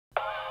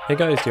Hey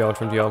guys, Dion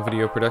from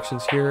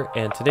DionVideoProductions here,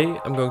 and today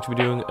I'm going to be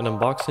doing an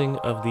unboxing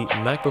of the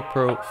MacBook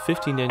Pro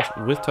 15-inch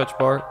with Touch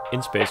Bar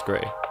in Space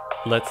Gray.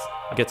 Let's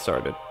get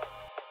started.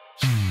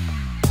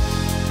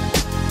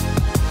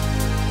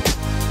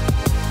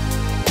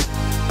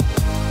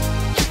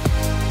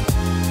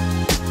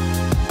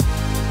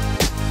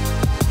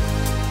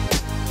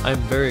 I'm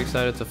very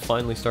excited to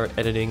finally start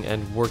editing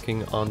and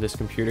working on this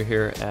computer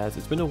here, as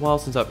it's been a while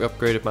since I've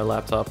upgraded my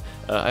laptop.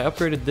 I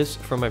upgraded this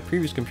from my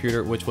previous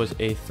computer, which was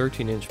a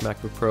 13-inch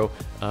MacBook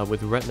Pro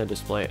with Retina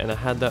display, and I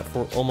had that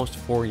for almost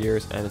 4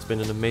 years, and it's been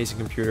an amazing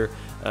computer,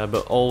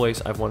 but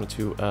always I've wanted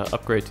to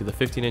upgrade to the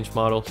 15-inch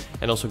model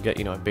and also get,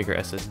 a bigger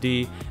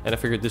SSD, and I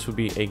figured this would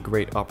be a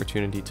great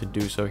opportunity to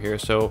do so here.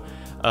 So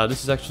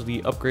this is actually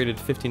the upgraded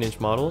 15-inch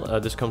model.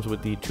 This comes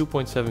with the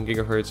 2.7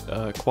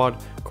 gigahertz quad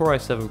Core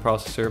i7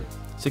 processor,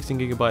 16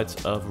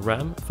 gigabytes of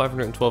RAM,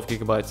 512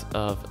 gigabytes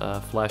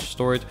of flash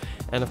storage,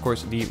 and of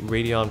course the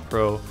Radeon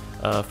Pro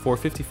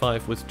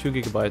 455 with 2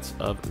 gigabytes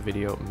of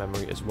video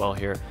memory as well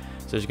here.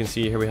 So as you can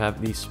see here, we have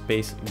the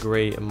space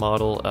gray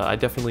model. I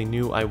definitely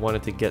knew I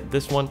wanted to get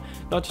this one,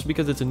 not just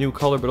because it's a new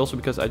color, but also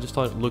because I just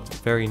thought it looked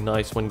very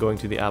nice when going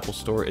to the Apple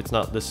Store. It's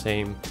not the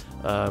same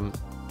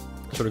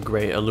sort of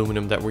gray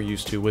aluminum that we're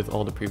used to with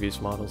all the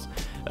previous models.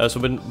 So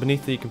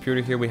beneath the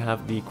computer here, we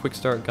have the quick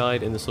start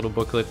guide in this little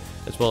booklet,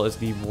 as well as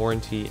the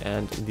warranty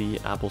and the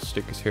Apple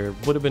stickers here.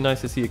 Would have been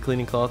nice to see a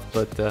cleaning cloth,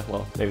 but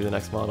well, maybe the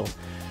next model.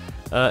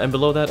 And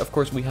below that, of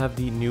course, we have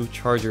the new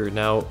charger.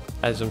 Now,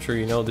 as I'm sure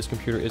you know, this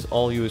computer is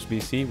all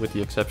USB-C with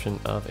the exception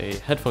of a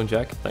headphone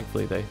jack.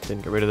 Thankfully, they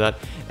didn't get rid of that.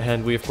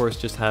 And we, of course,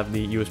 just have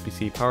the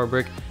USB-C power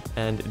brick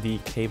and the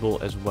cable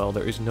as well.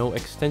 There is no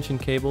extension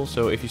cable,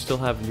 so if you still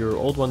have your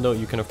old one though,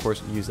 you can of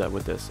course use that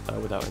with this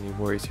without any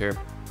worries here.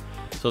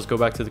 So let's go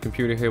back to the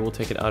computer here. We'll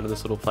take it out of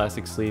this little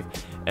plastic sleeve,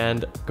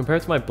 and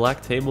compared to my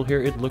black table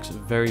here, it looks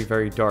very,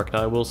 very dark.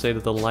 Now I will say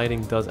that the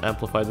lighting does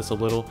amplify this a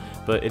little,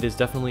 but it is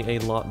definitely a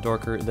lot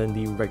darker than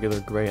the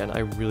regular gray, and I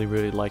really,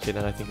 really like it,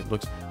 and I think it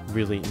looks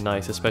really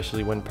nice,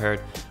 especially when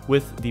paired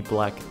with the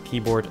black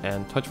keyboard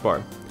and touch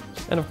bar.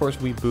 And of course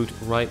we boot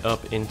right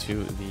up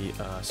into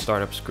the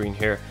startup screen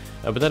here.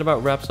 But that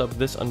about wraps up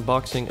this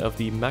unboxing of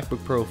the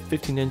MacBook Pro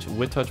 15-inch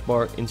with touch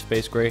bar in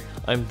space gray.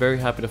 I'm very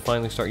happy to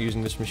finally start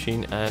using this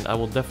machine, and I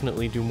will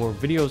definitely do more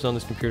videos on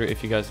this computer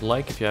if you guys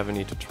like. If you have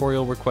any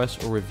tutorial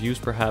requests or reviews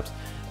perhaps,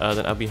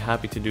 then I'll be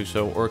happy to do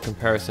so, or a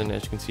comparison,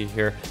 as you can see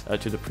here,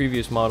 to the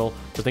previous model.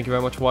 So thank you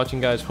very much for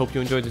watching, guys. Hope you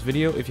enjoyed this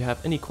video. If you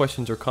have any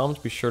questions or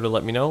comments, be sure to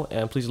let me know,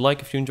 and please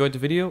like if you enjoyed the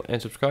video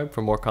and subscribe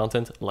for more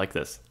content like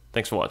this.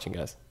 Thanks for watching,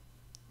 guys.